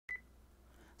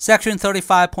Section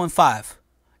 35.5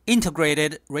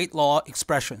 Integrated Rate Law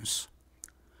Expressions.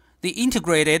 The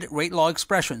integrated rate law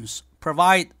expressions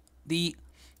provide the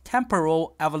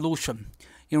temporal evolution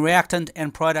in reactant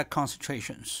and product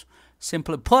concentrations.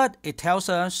 Simply put, it tells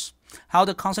us how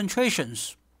the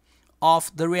concentrations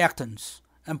of the reactants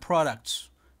and products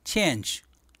change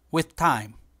with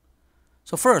time.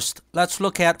 So first, let's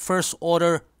look at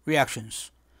first-order reactions.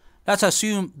 Let's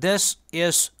assume this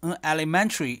is an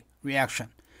elementary reaction.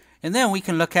 And then we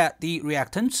can look at the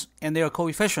reactants and their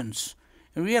coefficients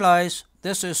and realize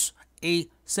this is a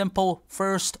simple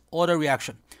first-order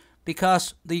reaction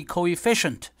because the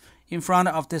coefficient in front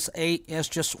of this A is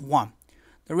just 1.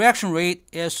 The reaction rate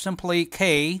is simply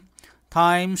K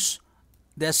times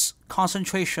this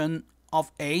concentration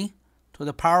of A to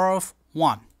the power of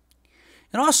 1.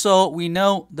 And also, we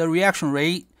know the reaction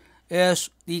rate is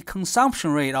the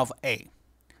consumption rate of A.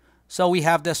 So we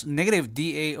have this negative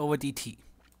dA over dt.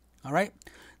 All right.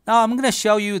 Now I'm going to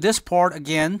show you this part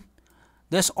again.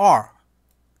 This R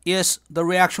is the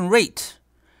reaction rate.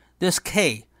 This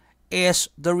K is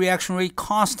the reaction rate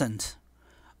constant.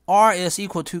 R is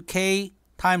equal to K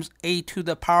times A to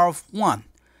the power of 1.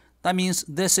 That means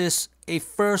this is a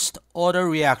first order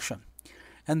reaction.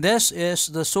 And this is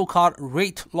the so-called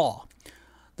rate law.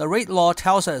 The rate law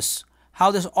tells us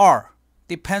how this R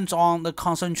depends on the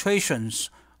concentrations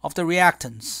of the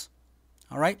reactants.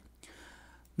 All right.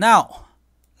 Now,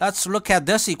 let's look at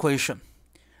this equation.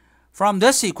 From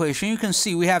this equation, you can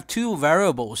see we have two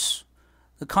variables,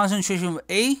 the concentration of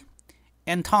A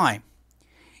and time.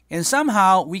 And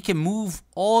somehow we can move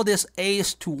all these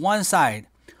A's to one side,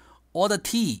 or the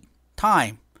T,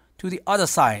 time, to the other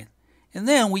side. And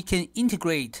then we can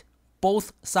integrate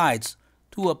both sides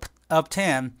to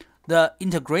obtain the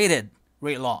integrated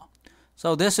rate law.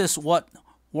 So this is what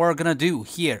we're going to do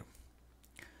here.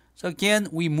 So again,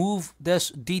 we move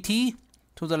this dt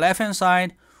to the left-hand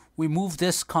side. We move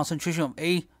this concentration of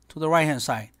A to the right-hand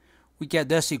side. We get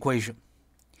this equation.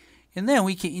 And then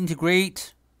we can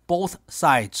integrate both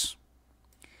sides.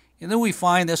 And then we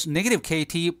find this negative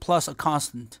kt plus a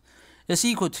constant is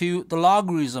equal to the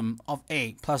logarithm of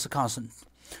A plus a constant.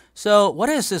 So what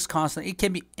is this constant? It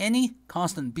can be any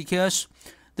constant because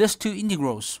these two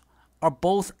integrals are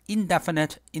both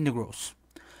indefinite integrals.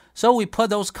 So we put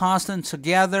those constants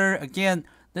together. Again,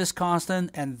 this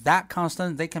constant and that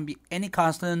constant, they can be any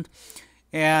constant.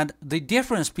 And the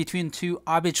difference between two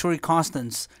arbitrary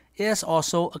constants is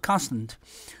also a constant.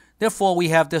 Therefore, we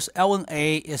have this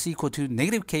L1A is equal to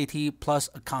negative kt plus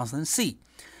a constant C.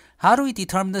 How do we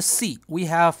determine the C? We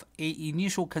have an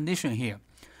initial condition here.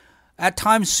 At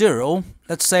time 0,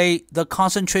 let's say the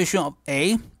concentration of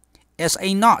A is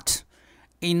A naught.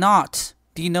 A naught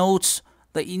denotes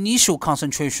the initial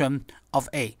concentration of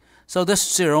A. So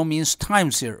this 0 means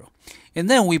time 0. And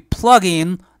then we plug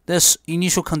in this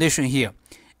initial condition here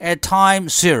at time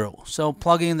 0. So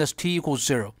plug in this T equals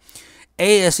 0.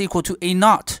 A is equal to A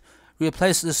naught.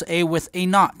 Replace this A with A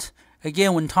naught.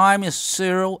 Again, when time is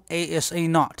 0, A is A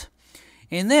naught.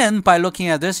 And then by looking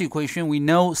at this equation, we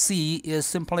know C is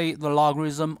simply the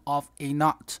logarithm of A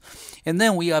naught. And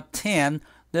then we obtain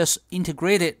this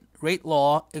integrated rate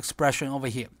law expression over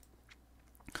here.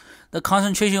 The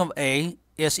concentration of A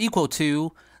is equal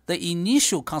to the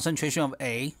initial concentration of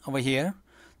A over here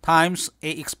times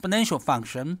a exponential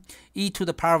function e to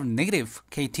the power of negative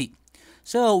kt.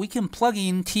 So we can plug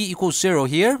in T equals 0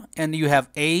 here, and you have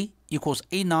A equals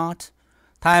A naught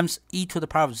times e to the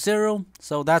power of 0.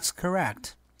 So that's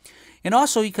correct. And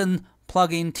also you can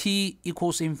plug in T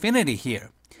equals infinity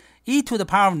here. E to the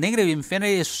power of negative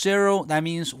infinity is 0. That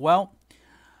means, well,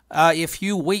 if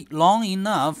you wait long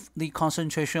enough, the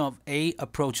concentration of A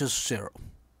approaches 0.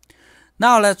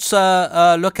 Now let's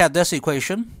look at this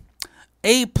equation.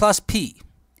 A plus P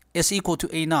is equal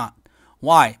to A naught.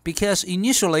 Why? Because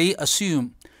initially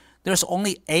assume there's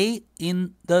only A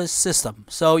in the system.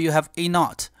 So you have A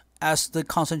naught as the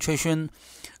concentration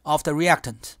of the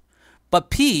reactant. But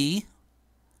P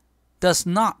does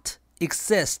not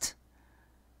exist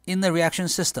in the reaction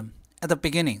system at the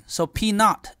beginning. So P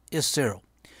naught is 0.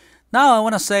 Now I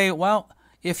want to say, well,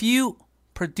 if you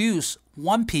produce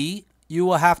 1P, you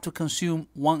will have to consume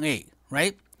 1A,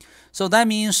 right? So that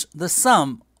means the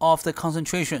sum of the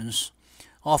concentrations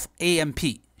of A and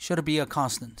P should be a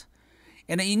constant.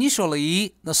 And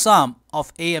initially, the sum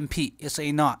of A and P is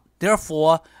A naught.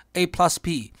 Therefore, A plus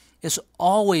P is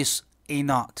always A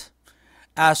naught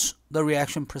as the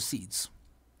reaction proceeds.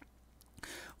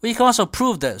 We can also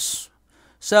prove this.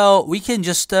 So we can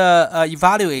just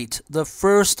evaluate the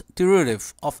first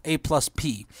derivative of A plus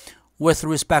P with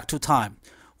respect to time.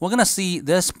 we're going to see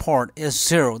this part is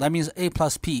 0. That means A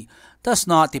plus P does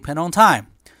not depend on time.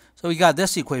 So we got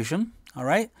this equation, all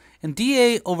right? And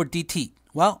dA over dt,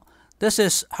 well, this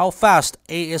is how fast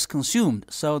A is consumed.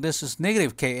 So this is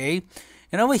negative Ka.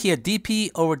 And over here,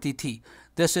 dP over dt,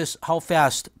 this is how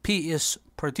fast P is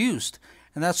produced.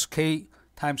 And that's K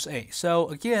times A. So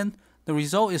again, the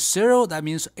result is 0. That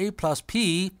means A plus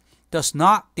P does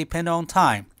not depend on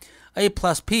time. A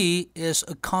plus P is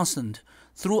a constant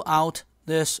throughout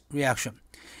this reaction.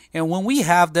 And when we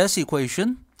have this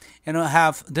equation, and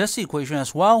have this equation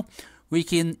as well, we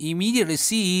can immediately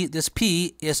see this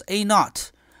P is A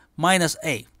naught minus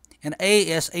A. And A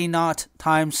is A naught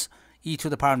times e to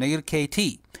the power of negative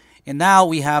KT. And now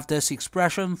we have this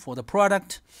expression for the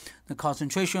product. The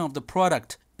concentration of the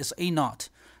product is A naught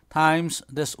times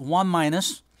this 1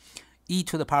 minus e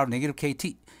to the power of negative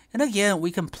KT. And again,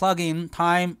 we can plug in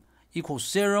time equals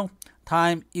 0,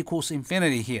 time equals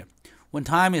infinity here. When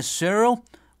time is 0,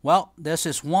 well, this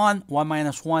is 1. 1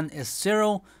 minus 1 is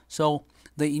 0. So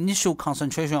the initial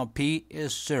concentration of P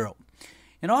is 0.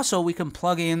 And also, we can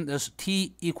plug in this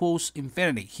T equals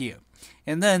infinity here.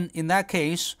 And then, in that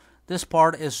case, this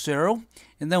part is 0.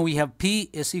 And then we have P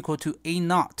is equal to A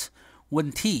naught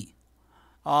when T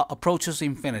approaches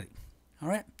infinity. All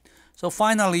right. So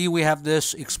finally, we have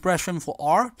this expression for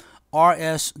R. R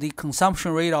is the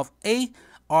consumption rate of A.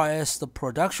 R is the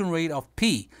production rate of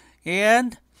P.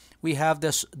 And we have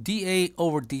this dA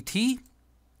over dt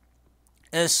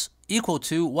is equal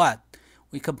to what?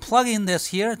 We can plug in this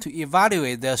here to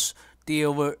evaluate this dA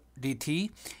over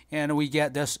dt, and we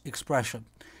get this expression.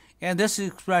 And this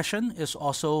expression is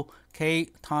also K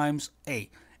times A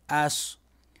as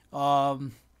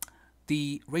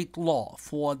the rate law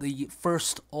for the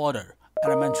first order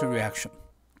elementary reaction.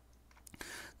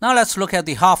 Now let's look at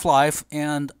the half-life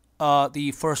and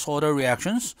the first order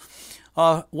reactions.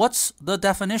 What's the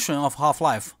definition of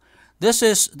half-life? This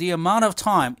is the amount of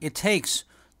time it takes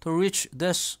to reach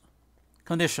this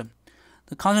condition.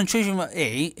 The concentration of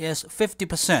A is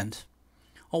 50%,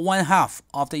 or 1/2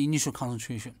 of the initial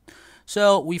concentration.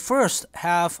 So we first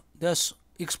have this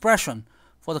expression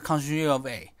for the concentration of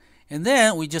A. And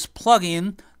then we just plug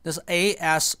in this A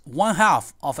as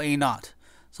 1/2 of A naught.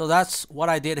 So that's what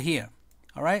I did here.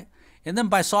 All right. And then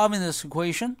by solving this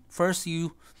equation, first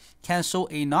you cancel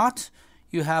A naught.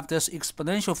 You have this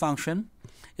exponential function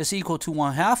is equal to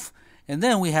 1/2. And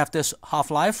then we have this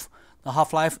half-life. The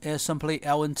half-life is simply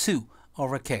ln2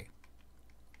 over K.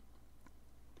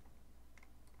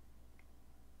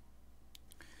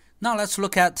 Now let's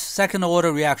look at second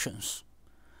order reactions.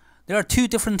 There are two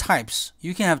different types.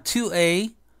 You can have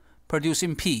 2A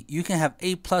producing P. You can have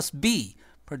A plus B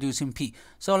producing P.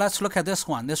 So let's look at this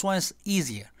one. This one is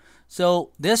easier.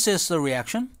 So this is the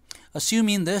reaction.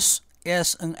 Assuming this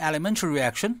is an elementary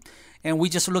reaction, and we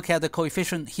just look at the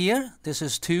coefficient here. This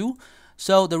is 2.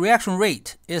 So the reaction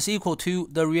rate is equal to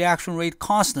the reaction rate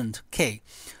constant, K,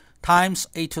 times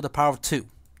A to the power of 2.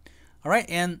 All right,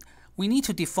 and we need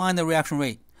to define the reaction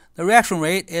rate. The reaction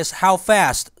rate is how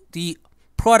fast the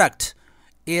product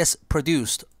is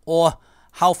produced, or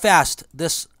how fast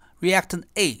this reactant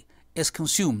A is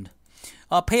consumed.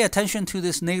 Pay attention to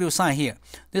this negative sign here.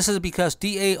 This is because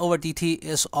dA over dt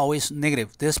is always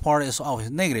negative. This part is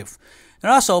always negative. And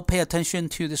also pay attention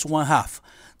to this 1/2.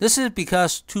 This is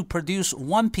because to produce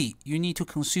 1 P, you need to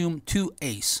consume 2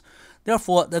 A's.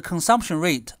 Therefore, the consumption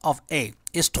rate of A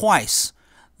is twice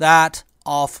that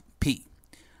of P.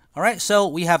 All right, so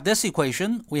we have this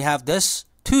equation. We have this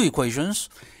two equations.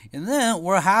 And then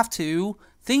we'll have to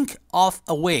think of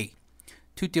a way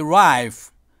to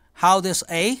derive how this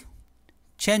A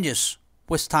changes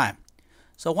with time.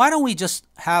 So why don't we just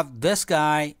have this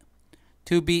guy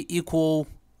to be equal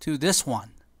to this one?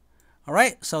 All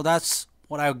right, so that's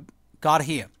what I got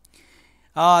here.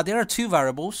 There are two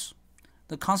variables,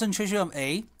 the concentration of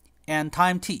A and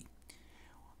time t.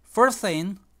 First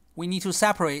thing, we need to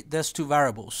separate these two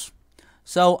variables.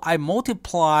 So I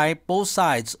multiply both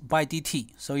sides by dt.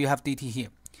 So you have dt here.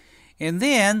 And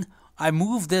then I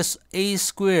move this A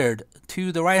squared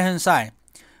to the right-hand side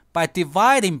by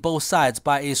dividing both sides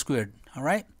by A squared. All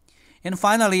right. And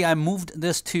finally, I moved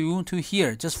this 2 to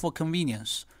here just for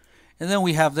convenience. And then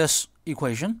we have this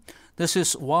equation. This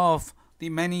is one of the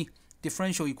many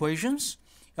differential equations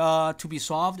to be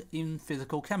solved in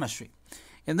physical chemistry.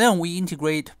 And then we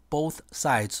integrate both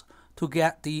sides to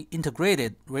get the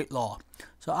integrated rate law.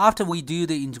 So after we do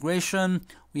the integration,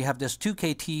 we have this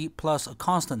 2kT plus a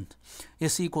constant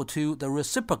is equal to the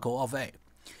reciprocal of A.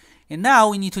 And now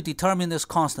we need to determine this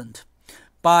constant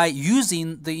by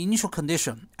using the initial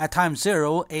condition at time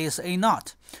 0, A is A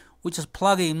naught. We just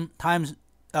plug in times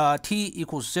t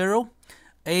equals 0,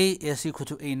 A is equal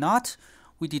to A naught,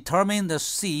 we determine the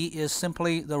C is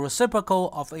simply the reciprocal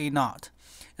of A naught.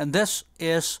 And this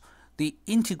is the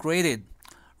integrated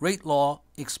rate law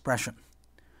expression.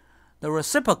 The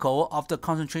reciprocal of the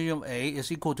concentration of A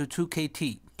is equal to 2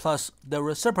 kT plus the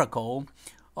reciprocal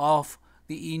of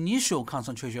the initial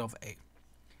concentration of A.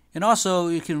 And also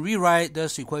you can rewrite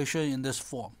this equation in this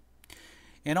form.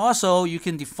 And also you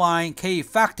can define K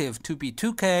effective to be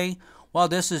 2K. Well,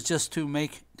 this is just to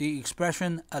make the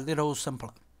expression a little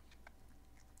simpler.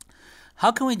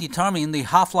 How can we determine the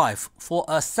half-life for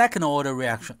a second order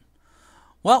reaction?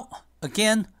 Well,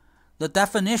 again, the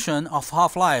definition of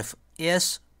half-life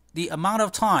is the amount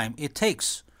of time it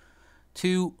takes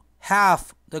to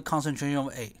halve the concentration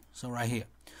of A. So right here.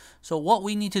 So what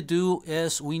we need to do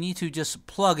is we need to just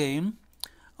plug in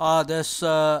this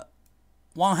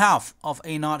 1/2 of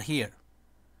A naught here.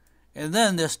 And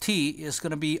then this T is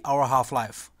going to be our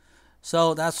half-life.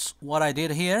 So that's what I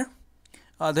did here.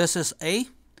 This is A.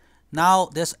 Now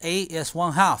this A is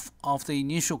 1/2 of the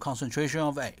initial concentration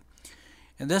of A.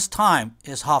 And this time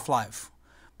is half-life.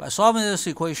 By solving this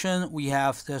equation, we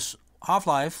have this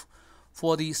half-life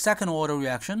for the second order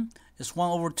reaction is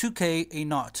 1/2K A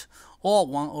naught, or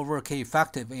 1/K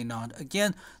effective A naught.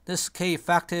 Again, this K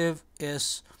effective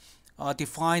is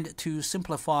defined to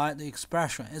simplify the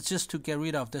expression. It's just to get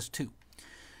rid of this 2.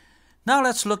 Now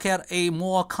let's look at a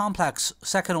more complex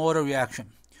second order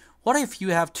reaction. What if you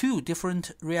have 2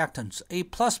 different reactants, A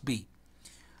plus B?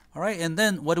 All right, and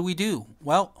then what do?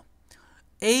 Well,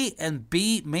 A and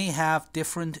B may have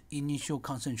different initial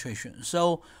concentrations.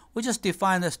 So we just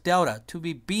define this delta to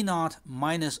be B naught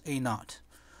minus A naught.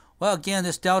 Well, again,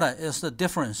 this delta is the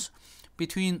difference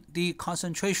between the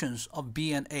concentrations of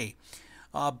B and A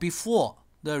before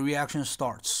the reaction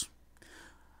starts.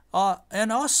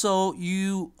 And also,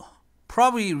 you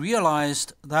probably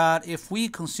realized that if we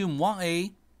consume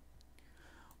 1A,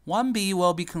 1B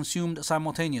will be consumed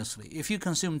simultaneously. If you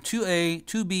consume 2A,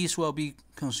 2Bs will be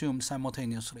consumed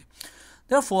simultaneously.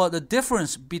 Therefore, the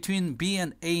difference between B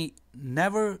and A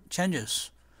never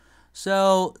changes.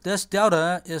 So this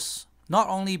delta is not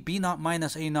only B naught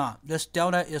minus A naught, this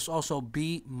delta is also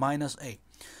B minus A.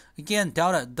 Again,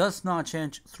 delta does not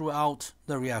change throughout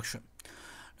the reaction.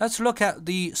 Let's look at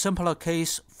the simpler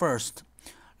case first.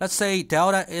 Let's say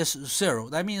delta is 0.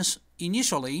 That means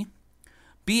initially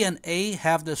B and A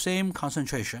have the same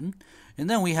concentration, and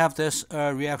then we have this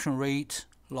reaction rate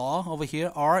law over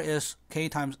here. R is K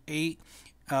times A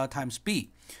times B.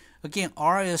 Again,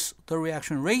 R is the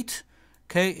reaction rate,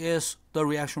 K is the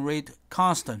reaction rate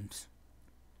constant.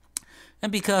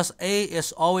 And because A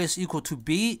is always equal to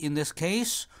B in this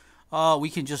case, we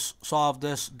can just solve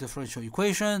this differential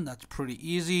equation. That's pretty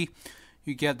easy.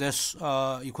 You get this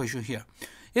equation here.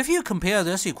 If you compare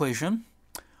this equation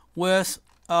with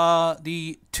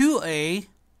the 2A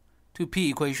to P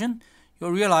equation,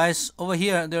 you'll realize over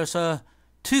here there's a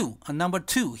number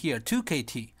 2 here, 2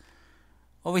 kT.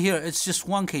 Over here it's just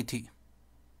 1 kT.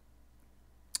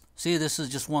 See, this is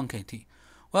just 1 kT.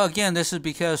 Well, again, this is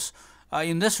because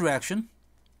in this reaction,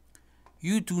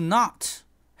 you do not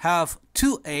have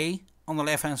 2A on the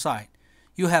left-hand side.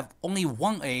 You have only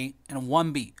 1A and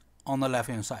 1B on the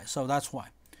left-hand side. So that's why.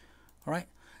 All right.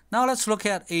 Now let's look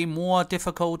at a more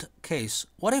difficult case.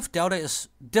 What if delta is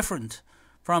different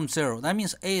from 0? That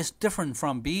means A is different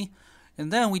from B.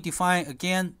 And then we define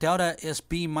again delta is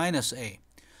B minus A.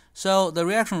 So the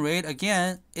reaction rate,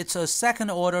 again, it's a second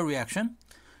order reaction.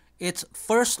 It's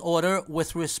first order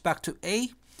with respect to A,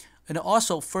 and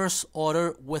also first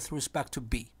order with respect to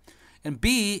B. And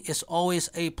B is always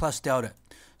A plus delta.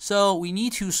 So we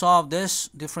need to solve this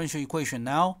differential equation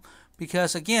now,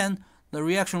 because again, the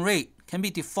reaction rate can be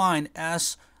defined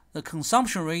as the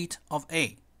consumption rate of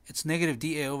A. It's negative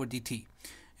dA over dt.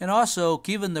 And also,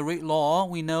 given the rate law,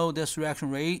 we know this reaction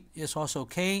rate is also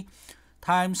K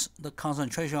times the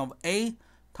concentration of A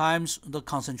times the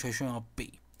concentration of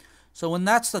B. So when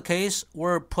that's the case,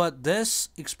 we'll put this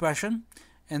expression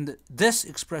and this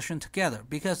expression together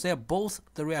because they're both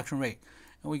the reaction rate.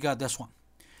 And we got this one.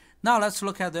 Now let's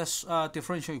look at this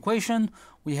differential equation.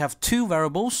 We have 2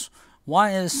 variables.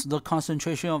 One is the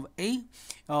concentration of A,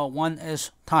 one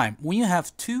is time. When you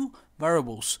have 2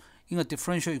 variables in a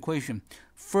differential equation,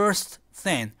 first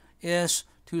thing is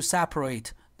to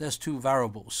separate these 2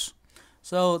 variables.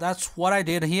 So that's what I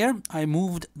did here. I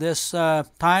moved this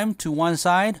time to one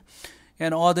side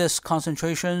and all this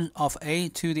concentration of A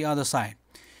to the other side.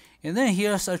 And then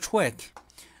here's a trick.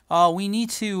 We need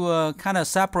to kind of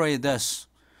separate this.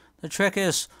 The trick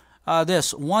is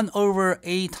this 1 over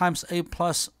A times A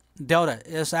plus delta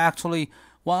is actually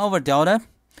 1 over delta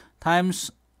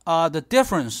times the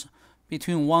difference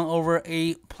between 1 over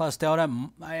A plus delta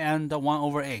and 1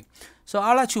 over A. So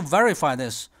I'll let you verify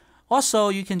this. Also,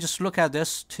 you can just look at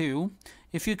this too.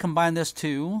 If you combine this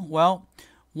two, well,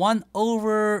 1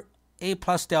 over A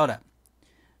plus delta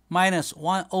minus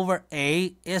 1 over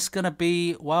A is going to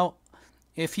be, well,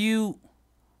 if you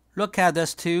look at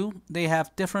this two, they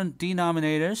have different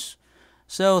denominators.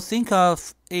 So think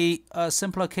of a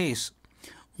simpler case.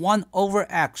 1 over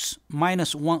x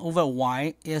minus 1 over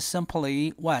y is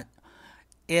simply what?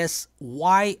 Is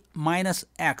y minus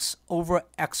x over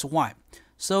xy.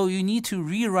 So you need to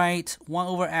rewrite 1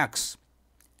 over x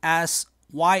as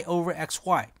y over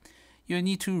xy. You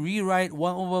need to rewrite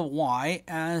 1 over y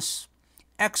as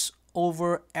x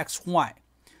over xy.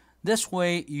 This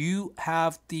way you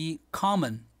have the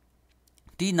common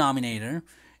denominator,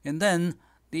 and then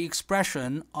the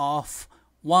expression of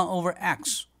 1 over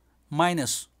x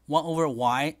minus 1 over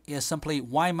y is simply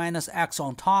y minus x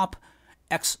on top,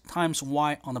 x times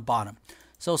y on the bottom.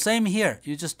 So same here,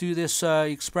 you just do this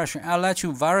expression. I'll let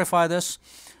you verify this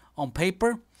on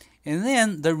paper. And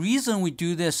then the reason we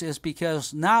do this is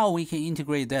because now we can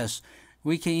integrate this.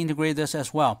 We can integrate this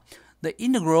as well. The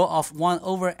integral of 1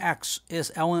 over x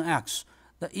is ln x.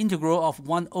 The integral of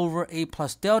 1 over a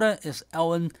plus delta is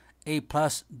ln a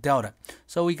plus delta.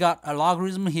 So we got a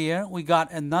logarithm here. We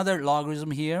got another logarithm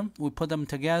here. We put them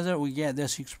together. We get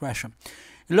this expression.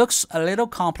 It looks a little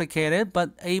complicated,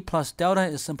 but a plus delta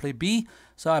is simply b.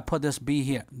 So I put this b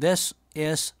here. This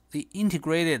is the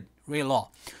integrated rate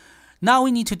law. Now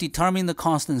we need to determine the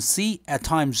constant c. At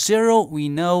time 0, we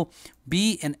know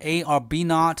b and a are b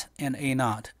naught and a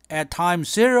naught. At time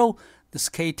 0, this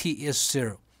kt is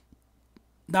 0.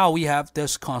 Now we have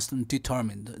this constant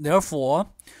determined. Therefore,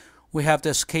 we have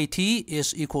this kt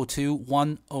is equal to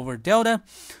 1 over delta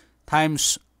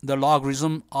times the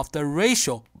logarithm of the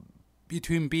ratio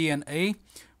between b and a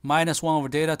minus 1 over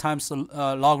delta times the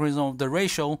logarithm of the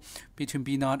ratio between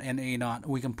b naught and a naught.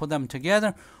 We can put them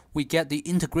together. We get the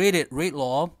integrated rate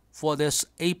law for this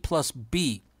a plus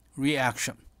b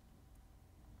reaction.